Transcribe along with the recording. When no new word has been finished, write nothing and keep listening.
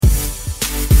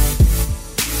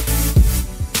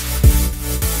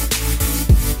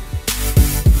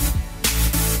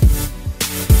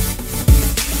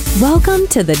Welcome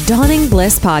to the Dawning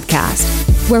Bliss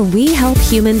Podcast, where we help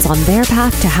humans on their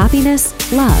path to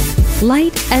happiness, love,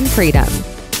 light, and freedom.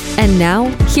 And now,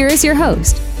 here is your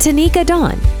host, Tanika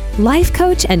Dawn, life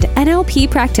coach and NLP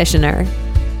practitioner.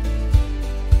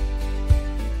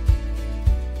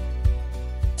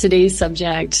 Today's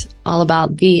subject, all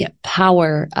about the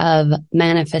power of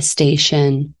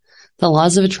manifestation, the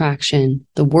laws of attraction,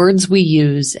 the words we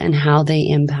use, and how they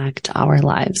impact our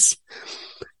lives.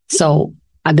 So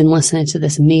I've been listening to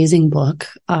this amazing book.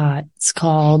 It's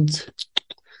called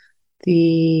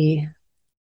The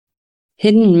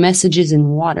Hidden Messages in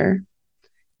Water.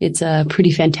 It's a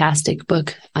pretty fantastic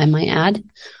book, I might add.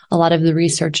 A lot of the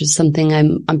research is something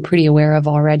I'm pretty aware of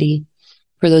already.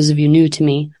 For those of you new to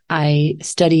me, I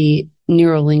study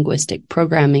neuro-linguistic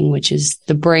programming, which is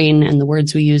the brain and the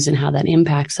words we use and how that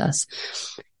impacts us.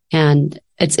 And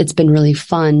it's been really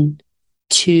fun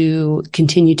to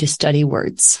continue to study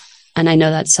words. And I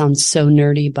know that sounds so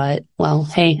nerdy, but well,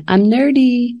 hey, I'm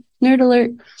nerdy, nerd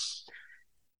alert.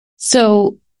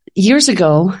 So years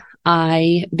ago,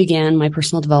 I began my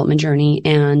personal development journey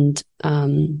and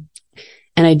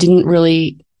I didn't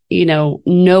really, know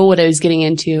what I was getting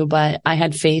into, but I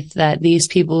had faith that these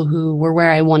people who were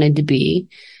where I wanted to be,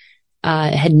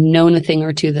 had known a thing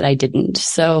or two that I didn't.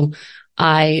 So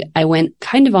I went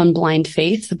kind of on blind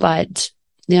faith, but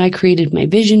then I created my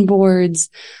vision boards.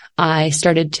 I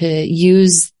started to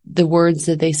use the words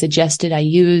that they suggested I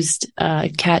used,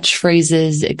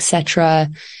 catchphrases, etc.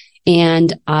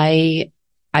 And I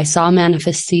saw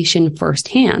manifestation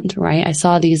firsthand, right? I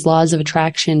saw these laws of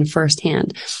attraction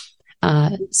firsthand.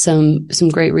 Some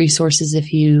great resources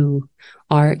if you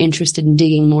are interested in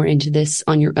digging more into this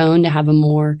on your own to have a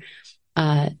more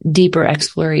deeper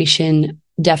exploration.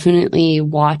 Definitely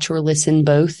watch or listen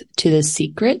both to The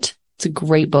Secret. It's a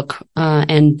great book,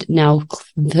 and now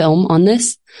film on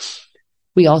this.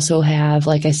 We also have,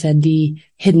 like I said, The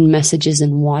Hidden Messages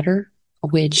in Water,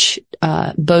 which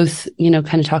both,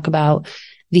 kind of talk about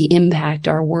the impact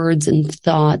our words and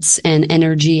thoughts and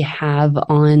energy have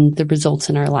on the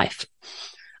results in our life.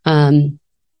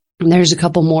 There's a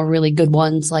couple more really good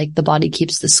ones, like The Body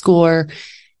Keeps the Score.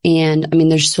 And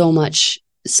there's so much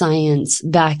science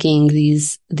backing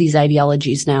these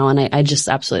ideologies now, and I just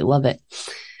absolutely love it.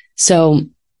 So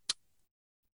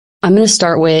I'm going to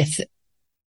start with,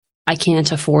 I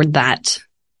can't afford that,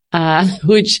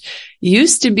 which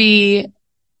used to be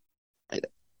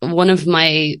one of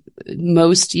my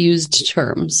most used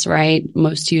terms, right?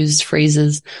 Most used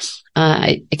phrases.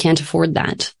 I can't afford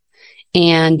that.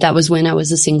 And that was when I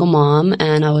was a single mom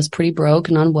and I was pretty broke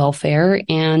and on welfare.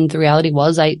 And the reality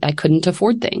was I couldn't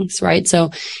afford things, right?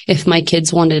 So if my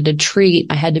kids wanted a treat,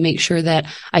 I had to make sure that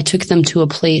I took them to a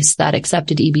place that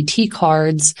accepted EBT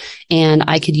cards and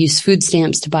I could use food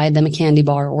stamps to buy them a candy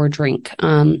bar or a drink.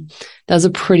 That was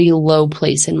a pretty low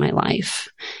place in my life.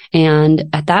 And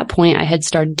at that point, I had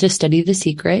started to study The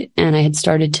Secret and I had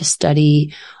started to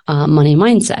study money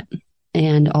mindset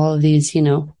and all of these,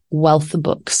 wealth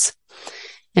books.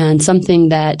 And something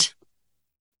that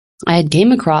I had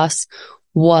came across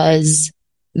was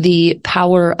the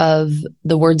power of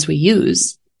the words we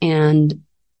use. And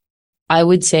I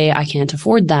would say, I can't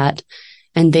afford that.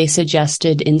 And they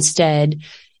suggested instead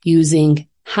using,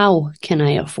 how can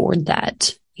I afford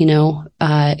that?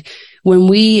 When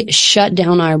we shut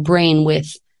down our brain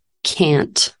with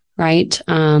can't, right?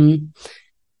 Saying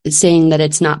that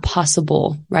it's not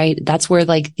possible, right? That's where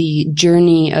like the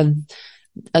journey of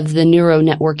the neuro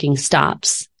networking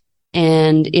stops.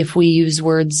 And if we use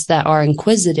words that are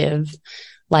inquisitive,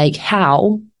 like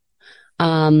how,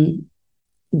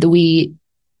 we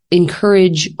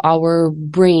encourage our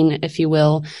brain, if you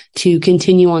will, to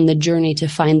continue on the journey to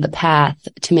find the path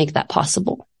to make that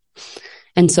possible.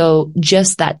 And so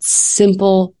just that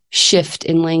simple shift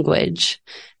in language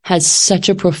has such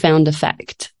a profound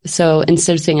effect. So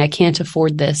instead of saying, I can't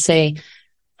afford this, say,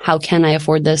 how can I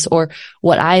afford this? Or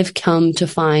what I've come to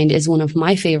find is one of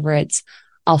my favorites.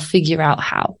 I'll figure out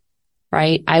how,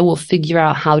 right? I will figure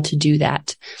out how to do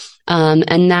that.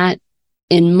 And that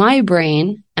in my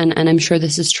brain, and I'm sure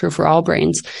this is true for all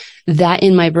brains, that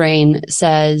in my brain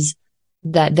says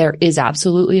that there is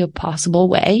absolutely a possible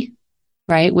way,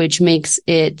 right? Which makes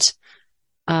it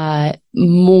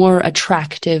more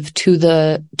attractive to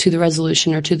the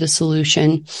resolution or to the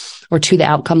solution or to the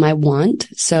outcome I want.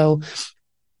 So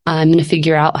I'm going to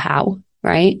figure out how,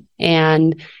 right?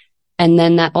 And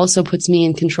then that also puts me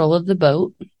in control of the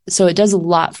boat. So it does a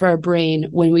lot for our brain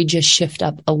when we just shift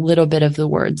up a little bit of the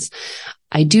words.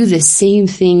 I do the same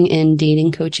thing in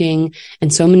dating coaching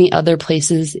and so many other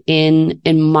places in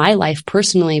my life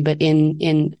personally, but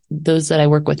in those that I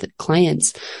work with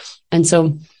clients. And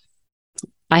so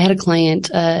I had a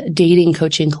client, a dating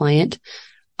coaching client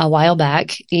a while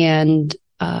back, and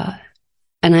I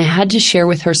had to share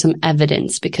with her some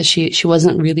evidence because she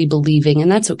wasn't really believing,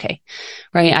 and that's okay,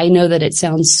 right? I know that it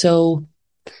sounds so,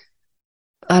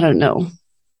 I don't know,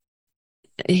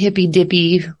 hippy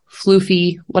dippy,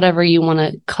 floofy, whatever you want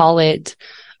to call it.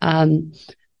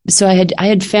 So I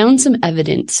had found some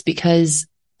evidence because,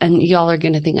 and y'all are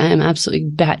going to think I am absolutely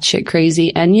batshit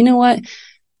crazy. And you know what?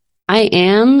 I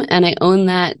am, and I own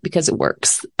that because it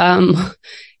works.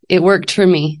 It worked for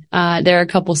me. There are a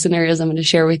couple scenarios I'm going to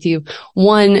share with you.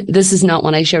 One, this is not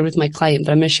one I shared with my client,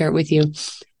 but I'm going to share it with you.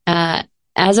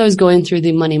 As I was going through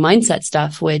the money mindset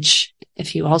stuff, which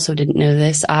if you also didn't know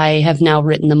this, I have now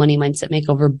written the Money Mindset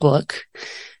Makeover book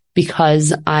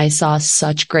because I saw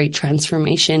such great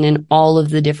transformation in all of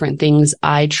the different things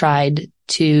I tried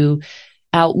to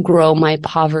outgrow my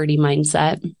poverty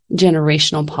mindset,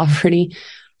 generational poverty.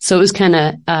 So it was kind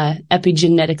of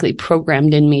epigenetically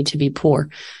programmed in me to be poor.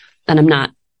 And I'm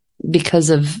not, because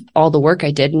of all the work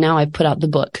I did. Now I put out the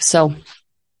book. So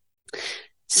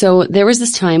there was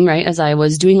this time, right, as I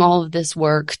was doing all of this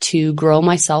work to grow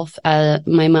myself,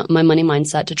 my money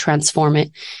mindset, to transform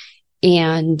it.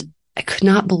 And I could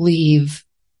not believe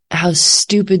how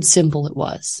stupid simple it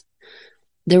was.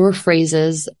 There were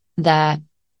phrases that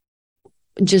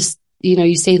just,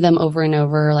 you say them over and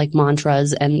over like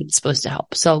mantras, and it's supposed to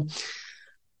help. So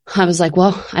I was like,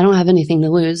 well, I don't have anything to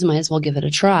lose. Might as well give it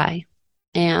a try.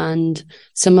 And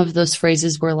some of those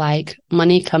phrases were like,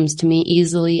 money comes to me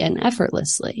easily and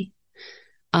effortlessly.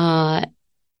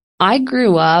 I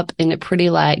grew up in a pretty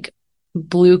like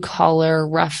blue collar,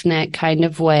 roughneck kind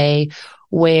of way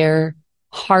where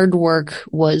hard work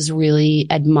was really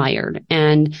admired.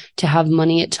 And to have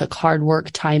money, it took hard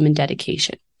work, time, and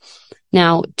dedication.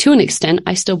 Now, to an extent,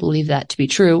 I still believe that to be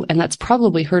true, and that's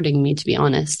probably hurting me, to be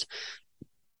honest.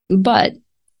 But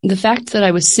the fact that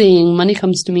I was saying money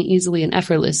comes to me easily and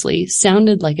effortlessly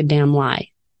sounded like a damn lie.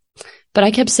 But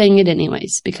I kept saying it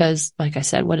anyways, because like I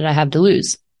said, what did I have to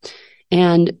lose?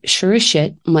 And sure as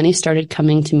shit, money started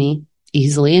coming to me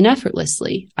easily and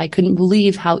effortlessly. I couldn't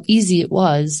believe how easy it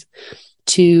was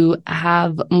to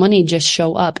have money just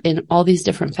show up in all these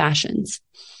different fashions.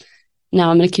 Now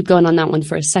I'm going to keep going on that one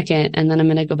for a second, and then I'm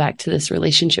going to go back to this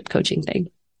relationship coaching thing.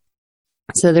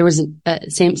 So there was a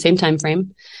same time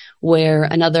frame where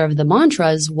another of the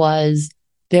mantras was,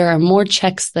 there are more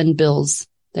checks than bills.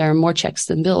 There are more checks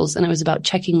than bills. And it was about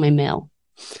checking my mail.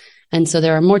 And so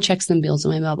there are more checks than bills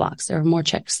in my mailbox. There are more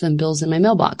checks than bills in my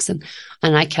mailbox. And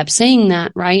I kept saying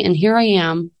that, right? And here I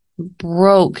am,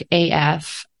 broke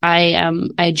AF.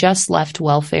 I just left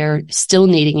welfare, still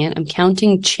needing it. I'm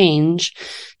counting change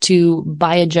to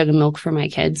buy a jug of milk for my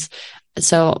kids.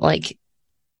 So like,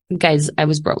 guys, I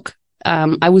was broke.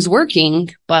 I was working,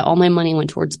 but all my money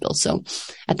went towards bills. So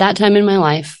at that time in my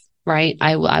life, right,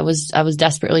 I was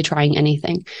desperately trying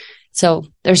anything. So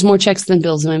there's more checks than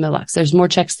bills in my mailbox. There's more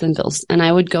checks than bills. And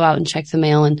I would go out and check the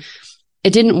mail, and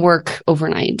it didn't work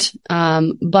overnight.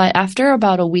 But after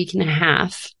about a week and a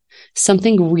half,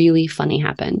 something really funny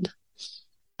happened.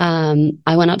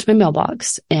 I went out to my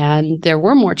mailbox, and there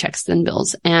were more checks than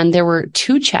bills. And there were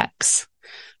 2 checks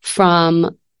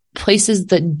from places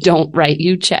that don't write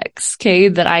you checks, okay,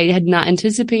 that I had not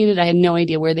anticipated. I had no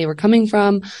idea where they were coming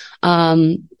from.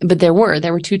 But there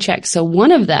were 2 checks. So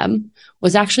one of them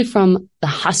was actually from the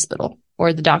hospital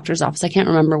or the doctor's office. I can't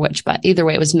remember which, but either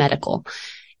way, it was medical.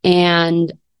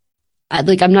 And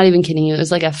I'm not even kidding you. It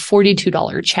was like a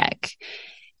 $42 check,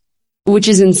 which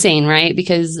is insane, right?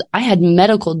 Because I had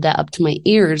medical debt up to my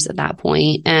ears at that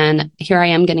point, and here I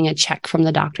am getting a check from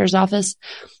the doctor's office.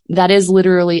 That is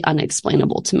literally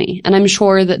unexplainable to me. And I'm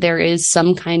sure that there is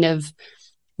some kind of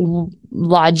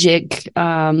logic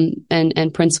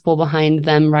and principle behind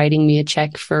them writing me a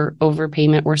check for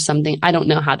overpayment or something. I don't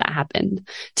know how that happened,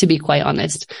 to be quite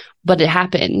honest, but it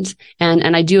happened.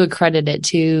 And I do accredit it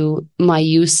to my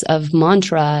use of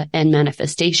mantra and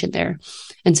manifestation there.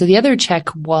 And so the other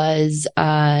check was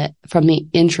from the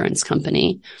insurance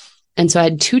company. And so I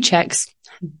had 2 checks.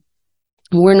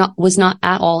 Was not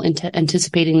at all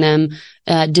anticipating them,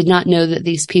 did not know that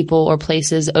these people or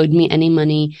places owed me any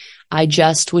money. I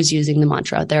just was using the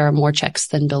mantra, there are more checks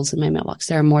than bills in my mailbox.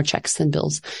 There are more checks than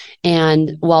bills.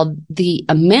 And while the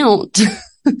amount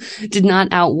did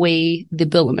not outweigh the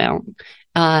bill amount,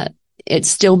 it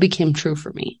still became true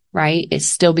for me, right? It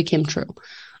still became true.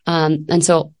 And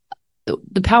so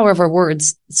the power of our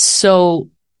words, so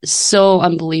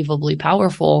unbelievably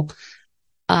powerful.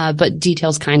 But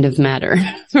details kind of matter,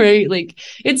 right? Like,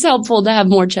 it's helpful to have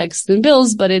more checks than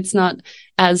bills, but it's not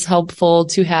as helpful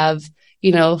to have,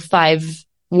 5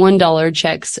 $1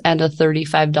 checks and a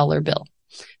 $35 bill.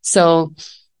 So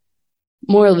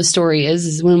moral of the story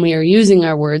is when we are using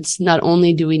our words, not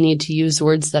only do we need to use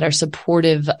words that are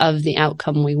supportive of the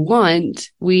outcome we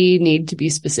want, we need to be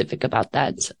specific about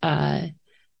that.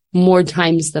 More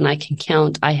times than I can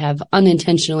count, I have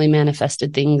unintentionally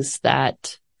manifested things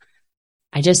that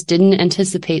I just didn't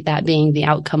anticipate that being the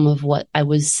outcome of what I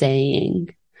was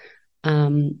saying.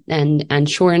 And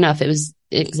sure enough, it was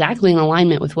exactly in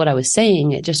alignment with what I was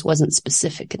saying. It just wasn't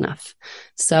specific enough.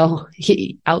 So,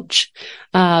 ouch.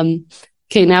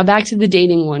 Okay, now back to the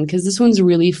dating one, because this one's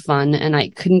really fun and I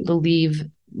couldn't believe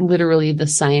literally the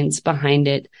science behind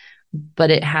it, but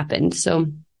it happened. So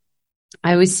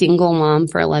I was single mom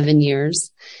for 11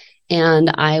 years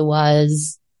and I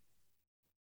was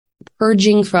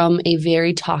purging from a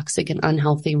very toxic and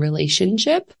unhealthy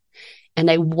relationship. And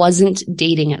I wasn't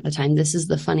dating at the time. This is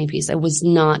the funny piece. I was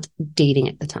not dating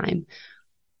at the time,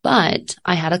 but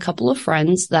I had a couple of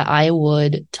friends that I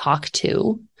would talk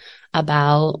to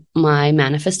about my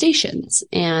manifestations.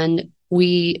 And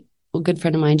a good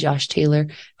friend of mine, Josh Taylor,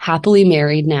 happily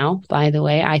married now, by the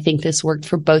way. I think this worked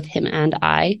for both him and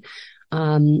I.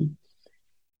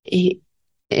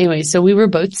 Anyway, so we were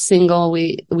both single.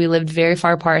 We lived very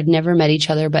far apart, had never met each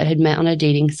other, but had met on a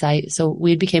dating site. So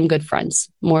we became good friends.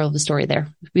 Moral of the story there.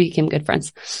 We became good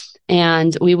friends.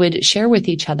 And we would share with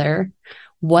each other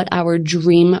what our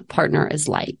dream partner is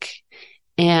like.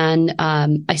 And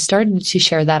I started to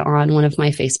share that on one of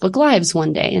my Facebook Lives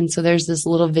one day. And so there's this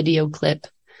little video clip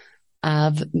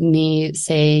of me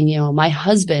saying, my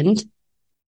husband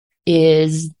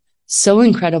is so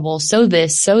incredible, so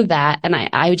this, so that. And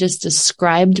I just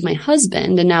described my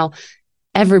husband. And now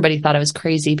everybody thought I was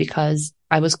crazy because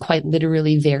I was quite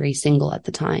literally very single at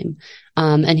the time.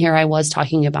 And here I was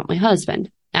talking about my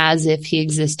husband as if he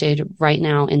existed right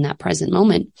now in that present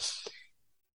moment.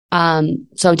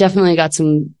 So definitely got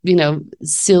some,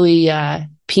 silly,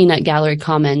 peanut gallery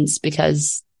comments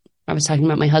because I was talking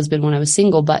about my husband when I was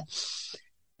single, but,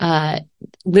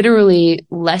 literally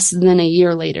less than a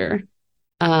year later,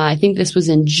 I think this was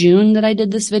in June that I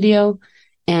did this video.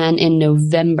 And in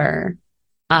November,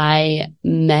 I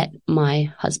met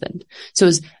my husband.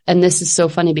 And this is so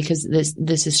funny because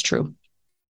this is true.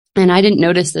 And I didn't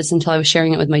notice this until I was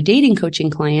sharing it with my dating coaching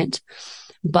client,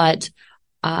 but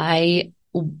I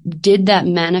did that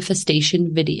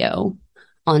manifestation video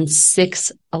on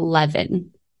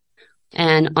 6/11.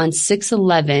 And on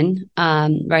 6/11,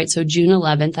 right, so June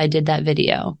 11th, I did that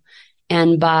video.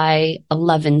 And by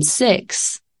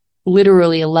 11/6,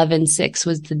 literally 11/6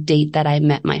 was the date that I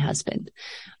met my husband.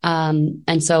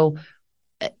 And so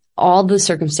all the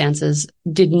circumstances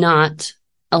did not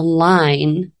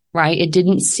align, right? It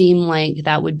didn't seem like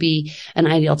that would be an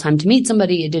ideal time to meet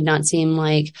somebody. It did not seem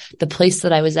like the place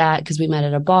that I was at, because we met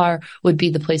at a bar, would be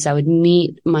the place I would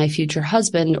meet my future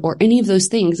husband or any of those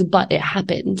things, but it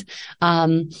happened.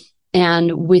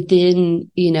 And within,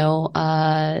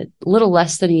 a little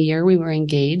less than a year, we were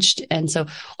engaged. And so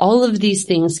all of these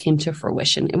things came to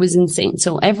fruition. It was insane.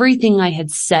 So everything I had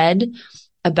said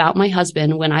about my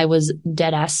husband when I was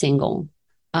dead ass single,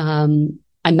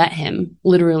 I met him.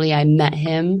 Literally, I met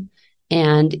him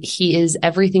and he is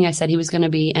everything I said he was going to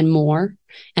be and more.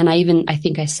 And I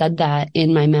think I said that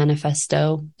in my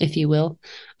manifesto, if you will.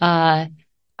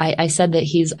 I said that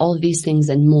he's all of these things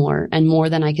and more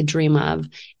than I could dream of.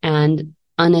 And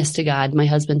honest to God, my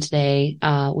husband today,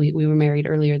 we were married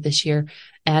earlier this year.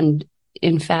 And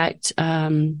in fact,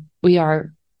 we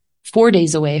are 4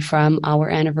 days away from our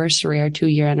anniversary, our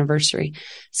 2-year anniversary.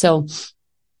 So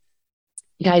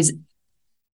guys,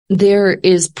 there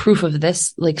is proof of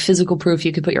this, like physical proof.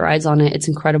 You could put your eyes on it. It's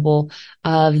incredible,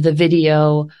 of the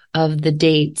video, of the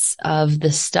dates, of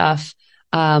the stuff.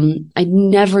 I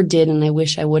never did, and I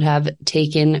wish I would have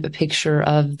taken a picture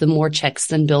of the more checks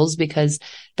than bills, because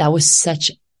that was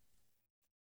such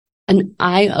an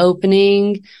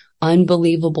eye-opening,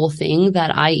 unbelievable thing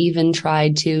that I even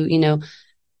tried to,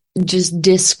 just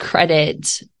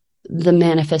discredit the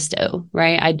manifesto,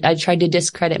 right? I tried to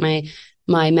discredit my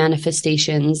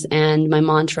manifestations and my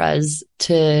mantras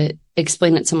to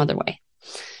explain it some other way.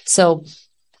 So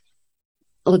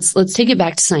let's take it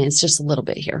back to science just a little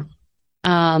bit here.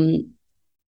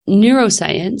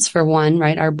 Neuroscience, for one,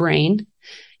 right? Our brain,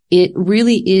 it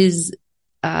really is,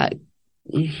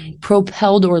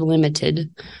 propelled or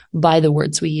limited by the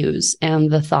words we use and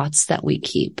the thoughts that we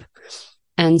keep.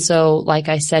 And so, like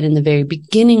I said in the very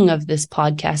beginning of this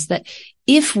podcast, that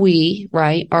if we,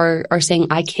 right, are saying,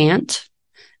 I can't,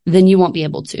 then you won't be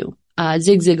able to.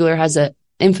 Zig Ziglar has an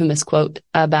infamous quote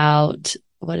about,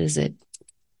 what is it?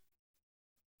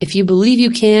 If you believe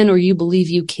you can or you believe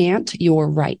you can't, you're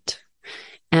right.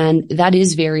 And that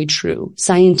is very true,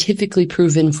 scientifically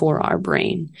proven for our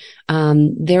brain.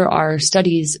 There are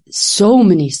studies, so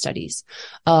many studies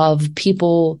of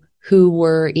people who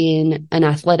were in an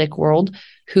athletic world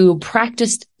who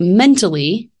practiced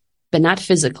mentally, but not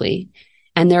physically.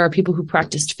 And there are people who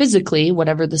practiced physically,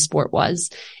 whatever the sport was,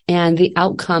 and the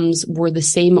outcomes were the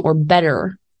same or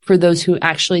better for those who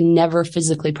actually never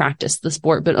physically practiced the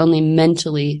sport, but only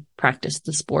mentally practiced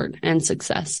the sport and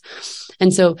success.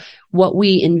 And so what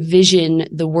we envision,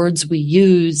 the words we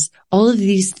use, all of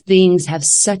these things have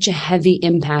such a heavy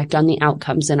impact on the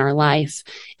outcomes in our life.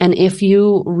 And if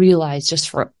you realize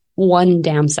just for one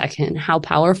damn second how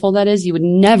powerful that is, you would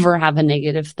never have a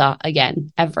negative thought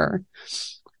again, ever.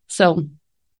 So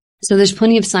there's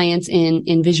plenty of science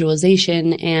in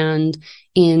visualization and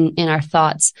in our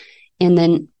thoughts. And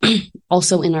then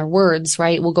also in our words,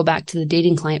 right? We'll go back to the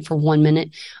dating client for 1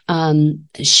 minute.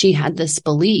 She had this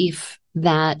belief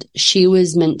that she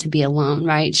was meant to be alone,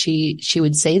 right? She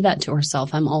would say that to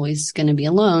herself, I'm always going to be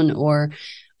alone. Or,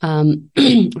 my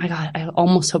God, I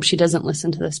almost hope she doesn't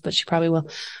listen to this, but she probably will.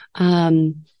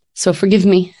 So forgive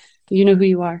me. You know who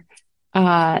you are.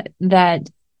 That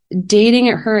dating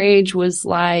at her age was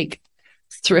like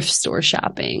thrift store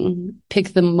shopping.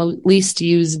 Pick the least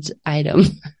used item.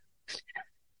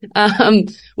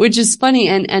 Which is funny.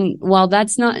 And while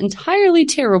that's not entirely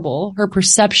terrible, her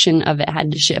perception of it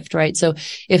had to shift, right? So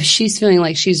if she's feeling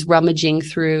like she's rummaging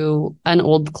through an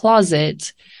old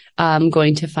closet,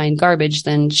 going to find garbage,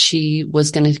 then she was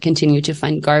going to continue to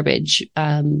find garbage,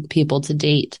 people to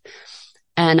date.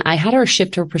 And I had her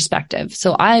shift her perspective.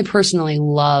 So I personally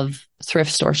love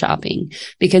thrift store shopping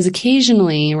because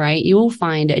occasionally, right, you will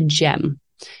find a gem.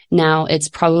 Now it's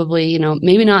probably,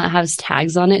 maybe not has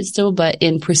tags on it still, but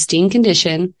in pristine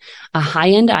condition, a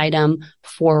high-end item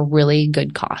for really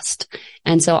good cost.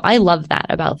 And so I love that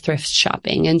about thrift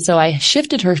shopping. And so I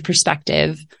shifted her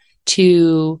perspective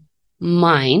to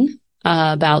mine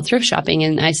about thrift shopping.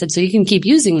 And I said, so you can keep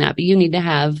using that, but you need to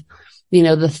have,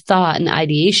 the thought and the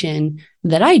ideation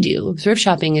that I do. Thrift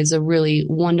shopping is a really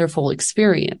wonderful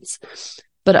experience.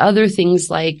 But other things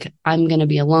like I'm going to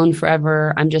be alone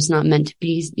forever. I'm just not meant to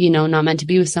be, not meant to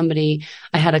be with somebody.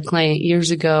 I had a client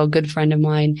years ago, a good friend of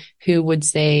mine, who would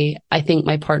say, I think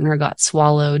my partner got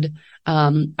swallowed.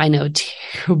 I know,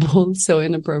 terrible, so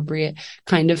inappropriate,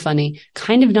 kind of funny,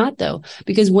 kind of not though,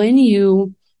 because when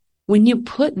you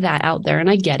put that out there, and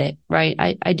I get it, right?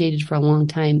 I dated for a long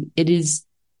time. It is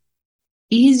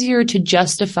easier to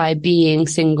justify being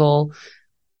single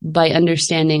by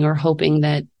understanding or hoping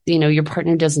that your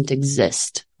partner doesn't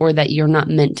exist or that you're not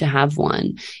meant to have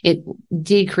one. It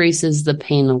decreases the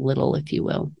pain a little, if you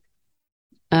will.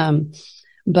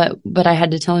 But I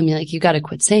had to tell him, you got to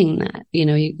quit saying that.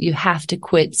 You have to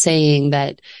quit saying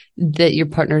that your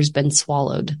partner's been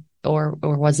swallowed or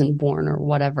wasn't born or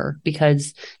whatever,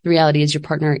 because the reality is your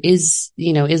partner is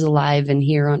alive and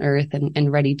here on earth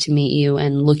and ready to meet you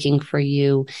and looking for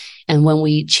you. And when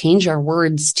we change our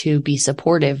words to be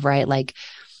supportive, right? Like,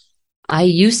 I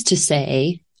used to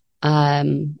say,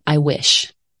 I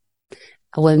wish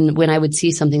when I would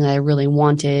see something that I really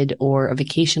wanted, or a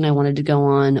vacation I wanted to go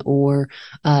on, or,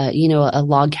 a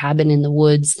log cabin in the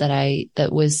woods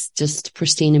that was just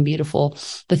pristine and beautiful,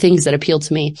 the things that appealed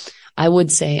to me, I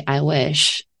would say, I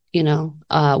wish,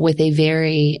 with a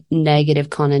very negative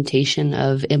connotation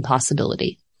of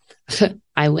impossibility.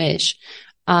 I wish.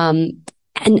 And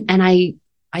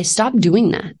I stopped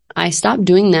doing that.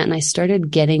 And I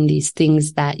started getting these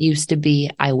things that used to be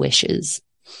I wishes.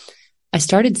 I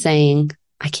started saying,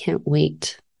 I can't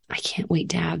wait. I can't wait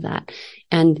to have that.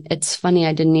 And it's funny,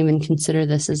 I didn't even consider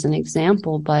this as an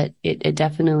example, but it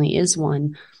definitely is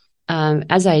one.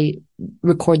 As I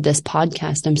record this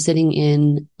podcast, I'm sitting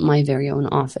in my very own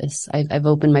office. I've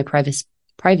opened my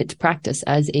private practice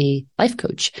as a life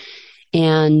coach.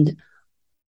 And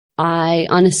I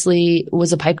honestly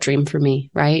was a pipe dream for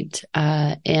me, right?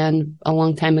 And a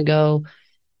long time ago,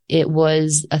 it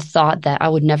was a thought that I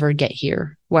would never get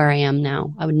here where I am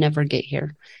now. I would never get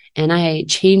here. And I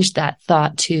changed that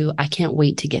thought to, I can't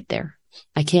wait to get there.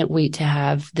 I can't wait to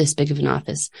have this big of an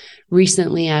office.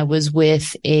 Recently, I was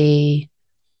with a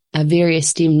very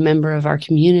esteemed member of our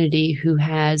community who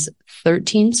has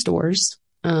 13 stores,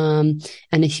 and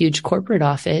a huge corporate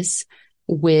office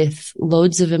with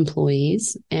loads of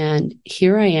employees. And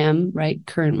here I am, right,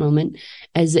 current moment,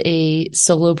 as a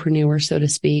solopreneur, so to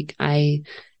speak. I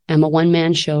am a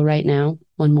one-man show right now,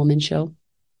 one-woman show.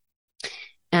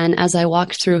 And as I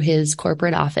walked through his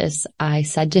corporate office, I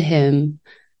said to him,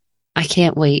 I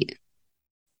can't wait.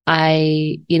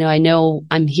 I know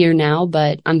I'm here now,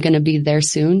 but I'm going to be there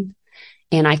soon.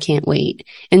 and I can't wait.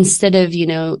 Instead of,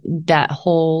 that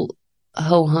whole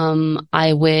ho-hum,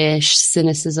 I wish,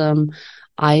 cynicism,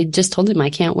 I just told him I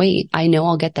can't wait. I know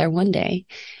I'll get there one day.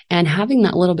 And having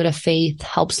that little bit of faith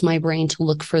helps my brain to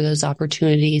look for those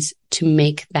opportunities to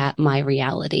make that my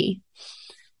reality.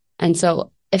 And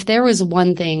so if there was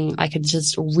one thing I could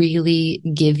just really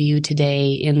give you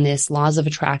today in this laws of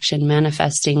attraction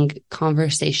manifesting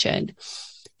conversation,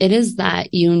 it is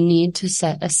that you need to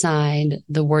set aside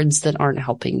the words that aren't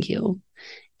helping you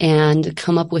and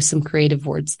come up with some creative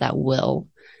words that will,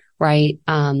 right?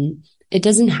 It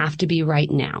doesn't have to be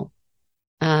right now.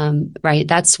 Right.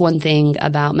 That's one thing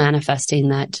about manifesting,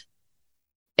 that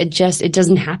it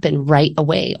doesn't happen right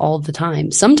away all the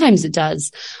time. Sometimes it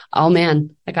does. Oh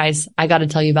man, guys, I got to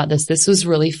tell you about this. This was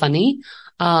really funny.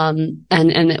 And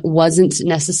it wasn't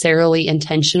necessarily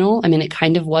intentional. I mean, it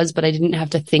kind of was, but I didn't have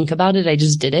to think about it. I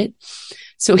just did it.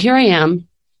 So here I am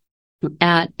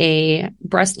at a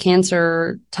breast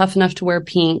cancer, tough enough to wear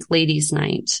pink ladies'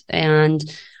 night. And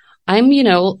I'm,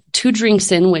 2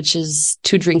 drinks in, which is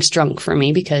 2 drinks drunk for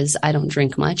me because I don't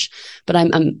drink much, but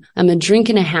I'm a drink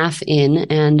and a half in,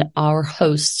 and our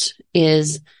host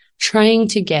is trying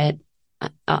to get,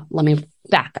 let me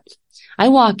back up. I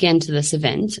walk into this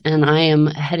event and I am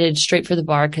headed straight for the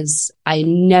bar because I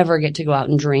never get to go out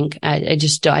and drink. I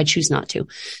choose not to.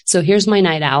 So here's my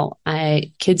night out.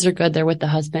 Kids are good. They're with the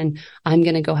husband. I'm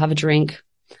going to go have a drink.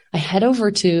 I'm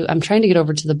trying to get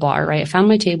over to the bar, right? I found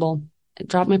my table.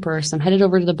 Dropped my purse. I'm headed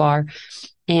over to the bar,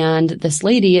 and this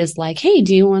lady is like, "Hey,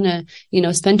 do you want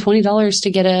to, spend $20 to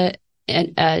get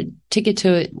a ticket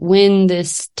to win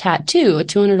this tattoo, a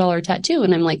 $200 tattoo?"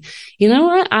 And I'm like, you know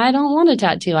what? I don't want a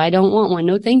tattoo. I don't want one.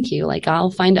 No, thank you. Like,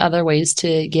 I'll find other ways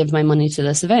to give my money to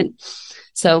this event.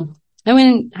 So I went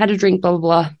and had a drink, blah, blah,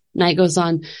 blah. Night goes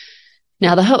on.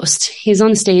 Now the host, he's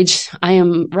on the stage. I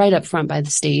am right up front by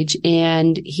the stage,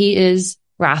 and he is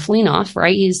raffling off,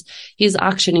 right? He's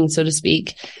auctioning, so to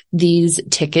speak, these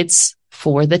tickets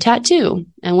for the tattoo.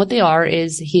 And what they are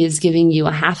is he is giving you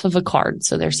a half of a card.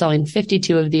 So they're selling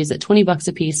 52 of these at $20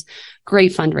 a piece.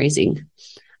 Great fundraising.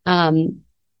 And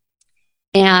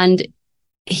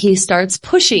he starts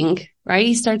pushing, right?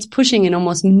 He starts pushing and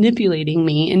almost manipulating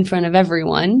me in front of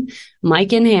everyone,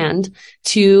 mic in hand,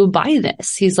 to buy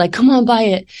this. He's like, "Come on, buy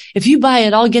it. If you buy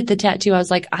it, I'll get the tattoo." I was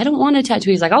like, "I don't want a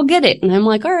tattoo." He's like, "I'll get it." And I'm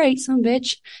like, "All right, son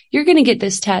bitch, you're going to get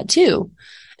this tattoo."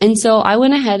 And so I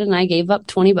went ahead and I gave up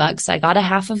 $20. I got a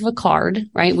half of a card,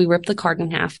 right? We ripped the card in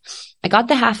half. I got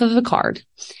the half of a card.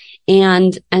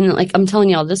 And like, I'm telling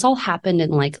y'all, this all happened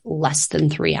in like less than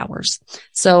 3 hours.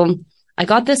 So I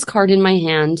got this card in my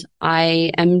hand.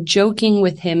 I am joking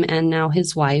with him and now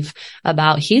his wife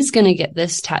about he's going to get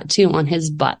this tattoo on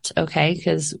his butt, okay?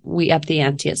 Because we upped the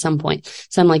ante at some point.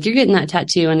 So I'm like, "You're getting that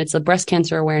tattoo, and it's a breast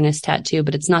cancer awareness tattoo,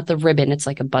 but it's not the ribbon. It's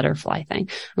like a butterfly thing."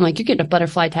 I'm like, "You're getting a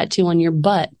butterfly tattoo on your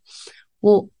butt."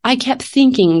 Well, I kept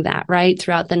thinking that, right?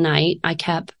 Throughout the night, I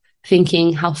kept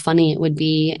thinking how funny it would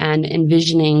be and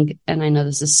envisioning, and I know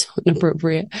this is so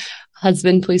inappropriate.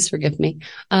 Husband, please forgive me.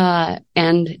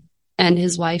 And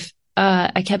his wife,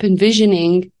 I kept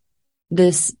envisioning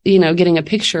this, getting a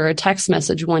picture, a text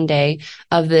message one day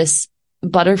of this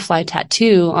butterfly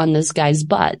tattoo on this guy's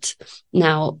butt.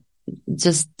 Now,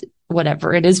 just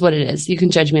whatever. It is what it is. You can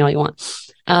judge me all you want.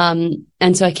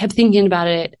 And so I kept thinking about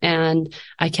it, and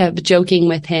I kept joking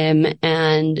with him,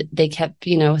 and they kept,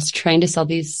 trying to sell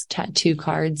these tattoo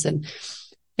cards. And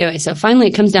anyway, so finally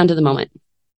it comes down to the moment.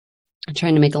 I'm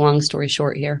trying to make a long story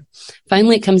short here.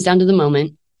 Finally, it comes down to the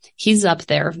moment. He's up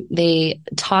there. They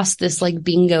toss this like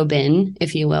bingo bin,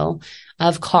 if you will,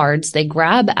 of cards. They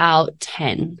grab out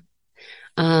 10.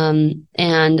 And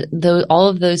all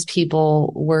of those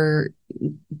people were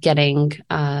getting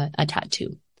a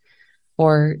tattoo,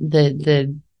 or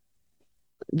the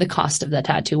cost of the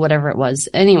tattoo, whatever it was.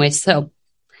 Anyway, so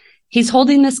he's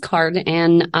holding this card,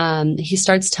 and he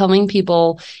starts telling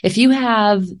people, "If you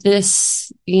have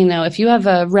this, if you have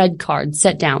a red card,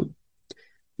 sit down."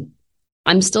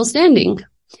 I'm still standing.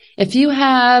 "If you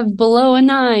have below a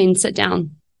 9, sit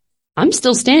down." I'm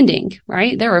still standing,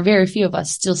 right? There are very few of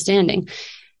us still standing.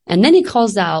 And then he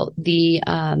calls out the,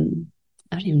 I don't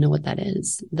even know what that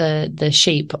is, the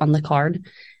shape on the card.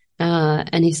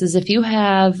 And he says, "If you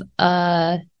have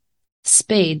a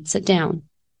spade, sit down."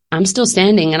 I'm still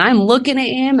standing, and I'm looking at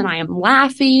him, and I am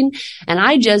laughing, and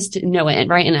I just know it,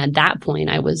 right? And at that point,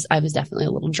 I was definitely a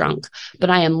little drunk, but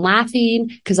I am laughing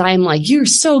because I am like, "You're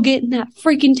so getting that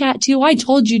freaking tattoo. I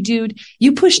told you, dude,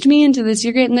 you pushed me into this.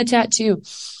 You're getting the tattoo."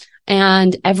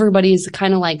 And everybody's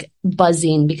kind of like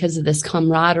buzzing because of this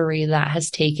camaraderie that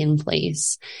has taken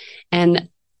place. And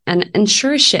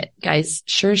sure as shit, guys,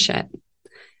 sure as shit.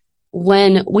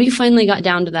 when we finally got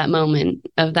down to that moment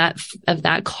of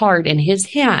that card in his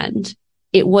hand,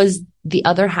 it was the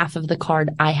other half of the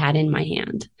card I had in my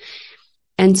hand.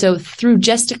 And so through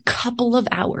just a couple of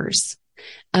hours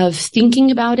of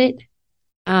thinking about it,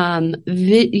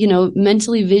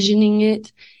 mentally visioning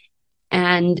it,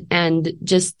 and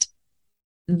just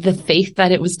the faith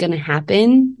that it was going to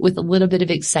happen with a little bit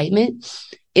of excitement,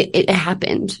 it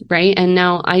happened, right? And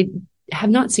now I have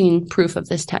not seen proof of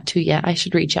this tattoo yet. I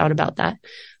should reach out about that.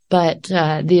 But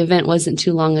the event wasn't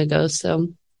too long ago, so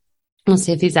we'll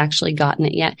see if he's actually gotten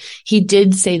it yet. He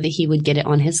did say that he would get it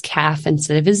on his calf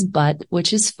instead of his butt,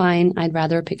 which is fine. I'd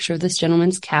rather a picture of this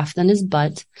gentleman's calf than his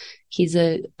butt. He's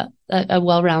a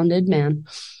well-rounded man.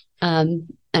 And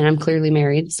I'm clearly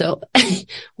married, so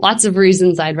lots of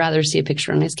reasons I'd rather see a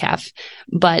picture on his calf.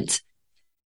 But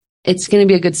it's going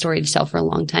to be a good story to tell for a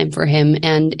long time for him.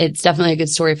 And it's definitely a good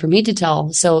story for me to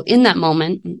tell. So in that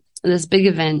moment, this big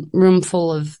event, room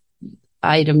full of,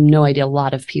 I have no idea, a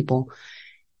lot of people.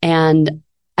 And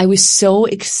I was so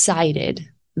excited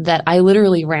that I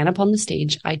literally ran up on the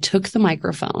stage. I took the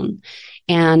microphone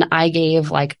and I gave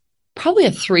like probably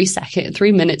a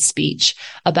 3-minute speech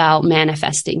about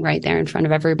manifesting right there in front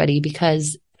of everybody,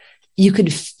 because you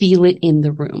could feel it in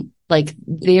the room. Like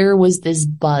there was this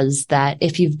buzz that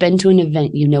if you've been to an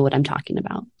event, you know what I'm talking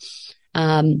about.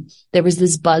 There was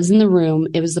this buzz in the room.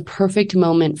 It was the perfect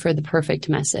moment for the perfect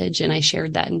message. And I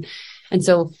shared that. And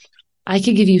so I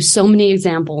could give you so many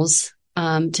examples,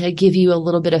 to give you a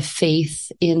little bit of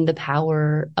faith in the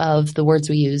power of the words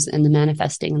we use and the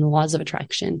manifesting and the laws of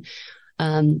attraction.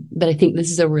 But I think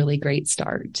this is a really great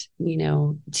start,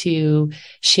 to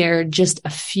share just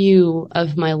a few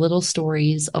of my little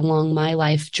stories along my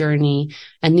life journey.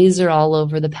 And these are all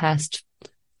over the past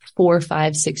 4,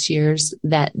 5, 6 years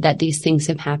that these things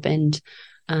have happened.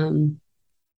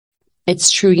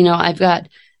 It's true. I've got,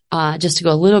 just to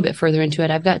go a little bit further into it,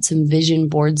 I've got some vision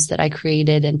boards that I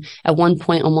created. And at one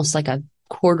point, almost like a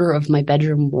quarter of my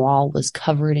bedroom wall was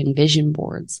covered in vision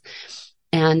boards.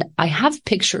 And I have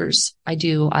pictures. I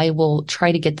do. I will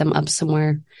try to get them up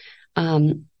somewhere.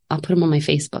 I'll put them on my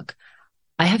Facebook.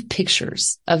 I have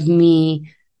pictures of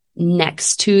me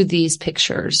next to these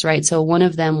pictures, right? So one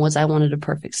of them was I wanted a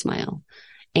perfect smile.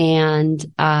 And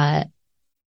I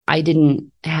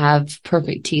didn't have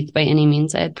perfect teeth by any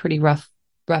means. I had pretty rough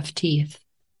teeth.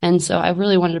 And so I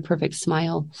really wanted a perfect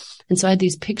smile. And so I had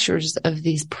these pictures of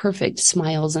these perfect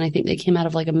smiles. And I think they came out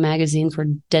of like a magazine for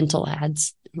dental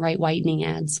ads, right? Whitening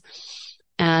ads.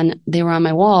 And they were on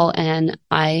my wall, and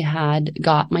I had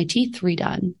got my teeth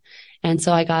redone. And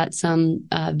so I got some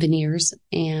veneers,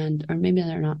 or maybe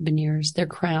they're not veneers, they're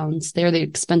crowns. They're the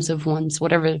expensive ones,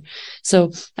 whatever.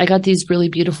 So I got these really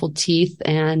beautiful teeth,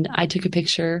 and I took a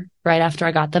picture right after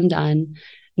I got them done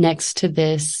next to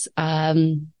this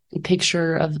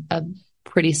picture of a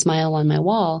pretty smile on my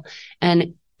wall.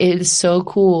 And it is so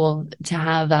cool to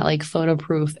have that like photo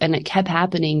proof, and it kept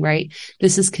happening, right?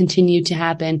 This has continued to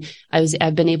happen.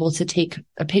 I've been able to take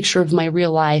a picture of my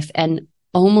real life and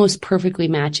almost perfectly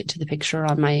match it to the picture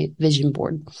on my vision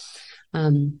board.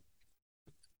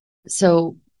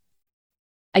 So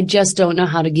I just don't know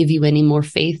how to give you any more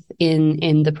faith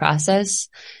in the process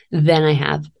than I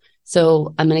have.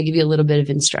 So I'm going to give you a little bit of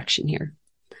instruction here.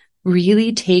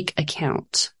 Really take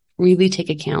account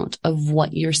of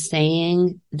what you're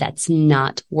saying that's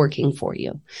not working for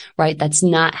you, right? That's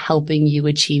not helping you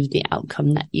achieve the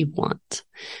outcome that you want,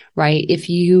 right? If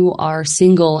you are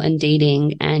single and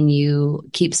dating and you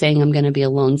keep saying, I'm going to be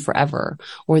alone forever,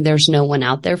 or there's no one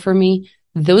out there for me,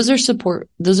 those are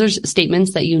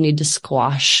statements that you need to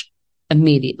squash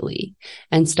immediately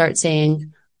and start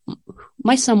saying,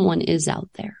 my someone is out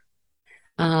there.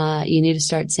 You need to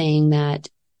start saying that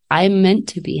I'm meant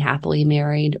to be happily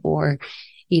married, or,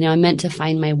 I'm meant to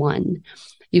find my one.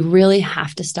 You really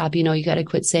have to stop. You got to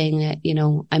quit saying that,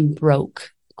 I'm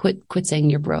broke. Quit saying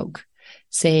you're broke.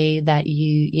 Say that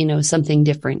something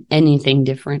different, anything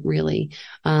different, really.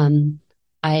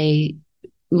 Money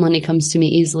comes to me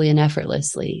easily and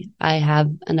effortlessly. I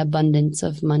have an abundance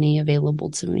of money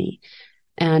available to me,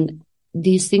 and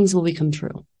these things will become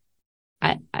true.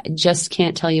 I just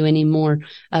can't tell you any more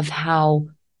of how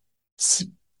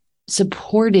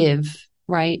supportive,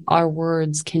 right, our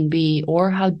words can be, or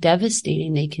how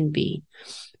devastating they can be.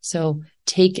 So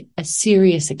take a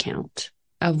serious account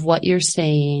of what you're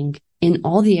saying in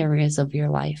all the areas of your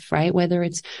life, right? Whether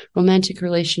it's romantic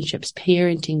relationships,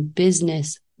 parenting,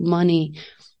 business, money,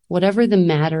 whatever the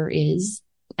matter is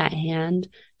at hand,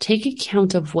 take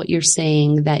account of what you're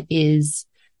saying that is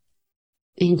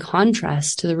in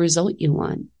contrast to the result you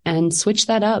want, and switch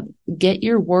that up. Get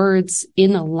your words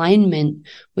in alignment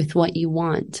with what you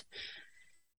want.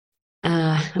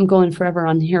 I'm going forever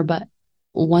on here, but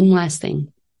one last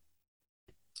thing.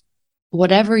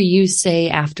 Whatever you say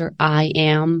after I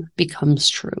am becomes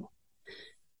true.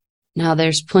 Now,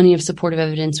 there's plenty of supportive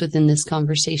evidence within this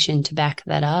conversation to back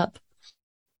that up.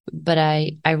 But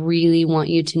I really want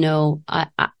you to know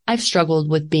I've struggled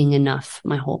with being enough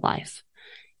my whole life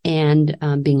and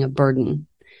being a burden.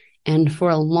 And for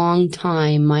a long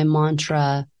time, my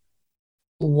mantra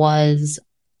was,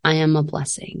 I am a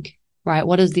blessing, right?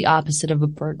 What is the opposite of a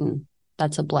burden?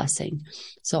 That's a blessing.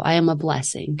 So I am a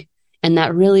blessing. And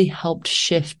that really helped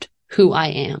shift who I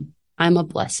am. I'm a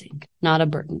blessing, not a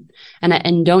burden.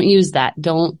 And don't use that.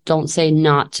 Don't say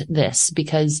not this,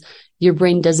 because your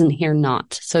brain doesn't hear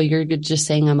not. So you're just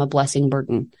saying I'm a blessing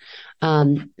burden.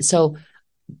 So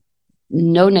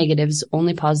no negatives,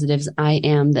 only positives. I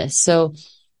am this. So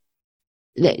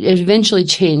it eventually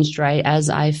changed, right? As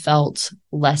I felt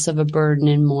less of a burden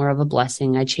and more of a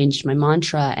blessing, I changed my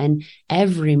mantra. And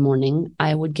every morning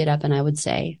I would get up and I would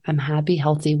say, I'm happy,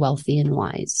 healthy, wealthy, and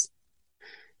wise.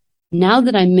 Now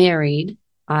that I'm married,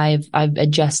 I've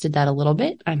adjusted that a little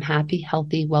bit. I'm happy,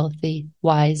 healthy, wealthy,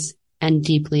 wise, and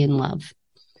deeply in love.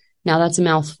 Now that's a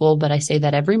mouthful, but I say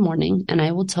that every morning. And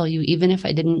I will tell you, even if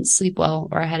I didn't sleep well,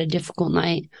 or I had a difficult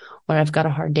night, or I've got a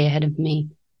hard day ahead of me,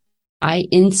 I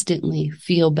instantly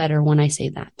feel better when I say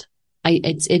that.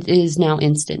 It is now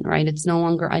instant, right? It's no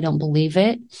longer, I don't believe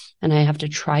it and I have to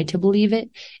try to believe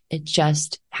it. It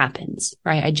just happens,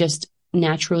 right? I just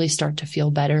naturally start to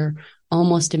feel better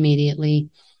almost immediately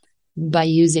by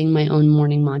using my own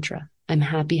morning mantra. I'm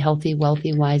happy, healthy,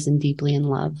 wealthy, wise, and deeply in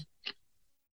love.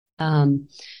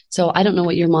 So I don't know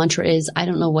what your mantra is. I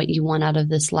don't know what you want out of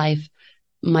this life.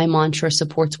 My mantra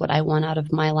supports what I want out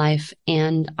of my life.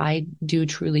 And I do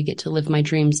truly get to live my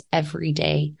dreams every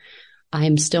day.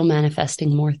 I'm still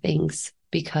manifesting more things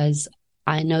because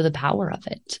I know the power of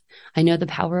it. I know the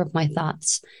power of my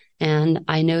thoughts. And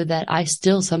I know that I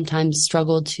still sometimes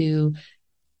struggle to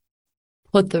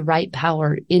put the right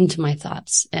power into my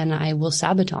thoughts. And I will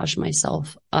sabotage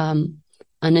myself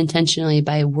unintentionally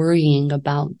by worrying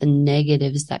about the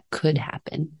negatives that could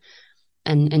happen.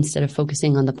 And instead of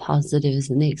focusing on the positives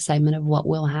and the excitement of what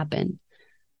will happen,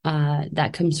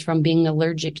 that comes from being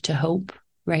allergic to hope,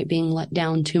 right? Being let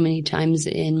down too many times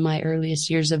in my earliest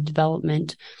years of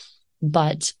development.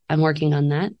 But I'm working on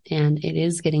that and it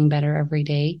is getting better every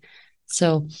day.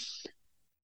 So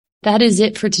that is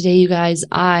it for today, you guys.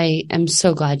 I am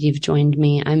so glad you've joined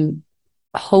me. I'm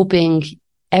hoping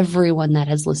everyone that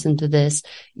has listened to this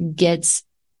gets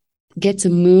a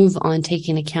move on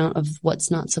taking account of what's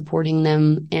not supporting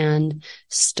them and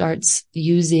starts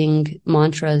using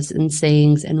mantras and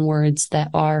sayings and words that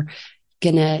are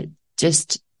gonna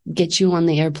just get you on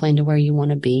the airplane to where you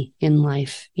want to be in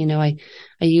life. You know, I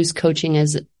use coaching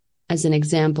as an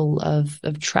example of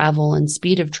travel and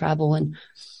speed of travel. And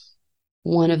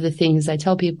one of the things I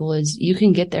tell people is you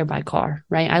can get there by car,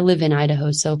 right? I live in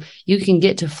Idaho, so you can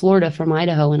get to Florida from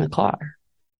Idaho in a car.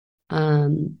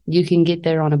 You can get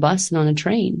there on a bus and on a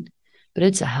train, but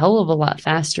it's a hell of a lot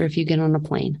faster if you get on a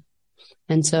plane.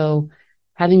 And so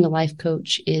having a life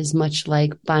coach is much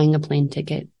like buying a plane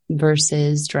ticket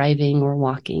versus driving or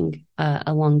walking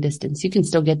a long distance. You can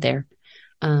still get there.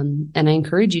 And I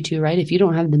encourage you to, right? If you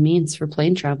don't have the means for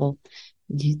plane travel,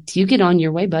 you get on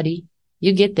your way, buddy.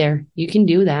 You get there. You can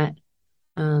do that.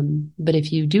 But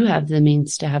if you do have the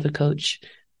means to have a coach,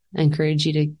 I encourage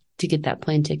you to get that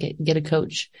plane ticket, get a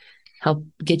coach, help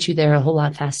get you there a whole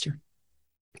lot faster.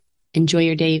 Enjoy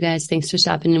your day, you guys. Thanks for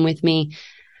stopping in with me.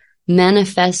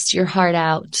 Manifest your heart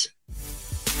out.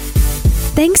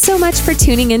 Thanks so much for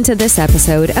tuning into this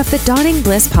episode of the Dawning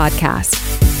Bliss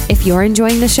podcast. If you're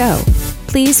enjoying the show,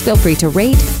 please feel free to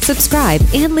rate, subscribe,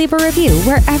 and leave a review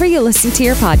wherever you listen to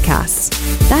your podcasts.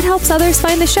 That helps others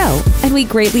find the show, and we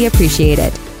greatly appreciate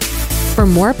it. For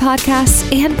more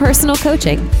podcasts and personal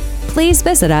coaching, please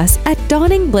visit us at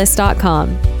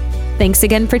dawningbliss.com. Thanks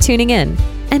again for tuning in,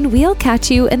 and we'll catch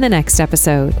you in the next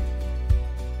episode.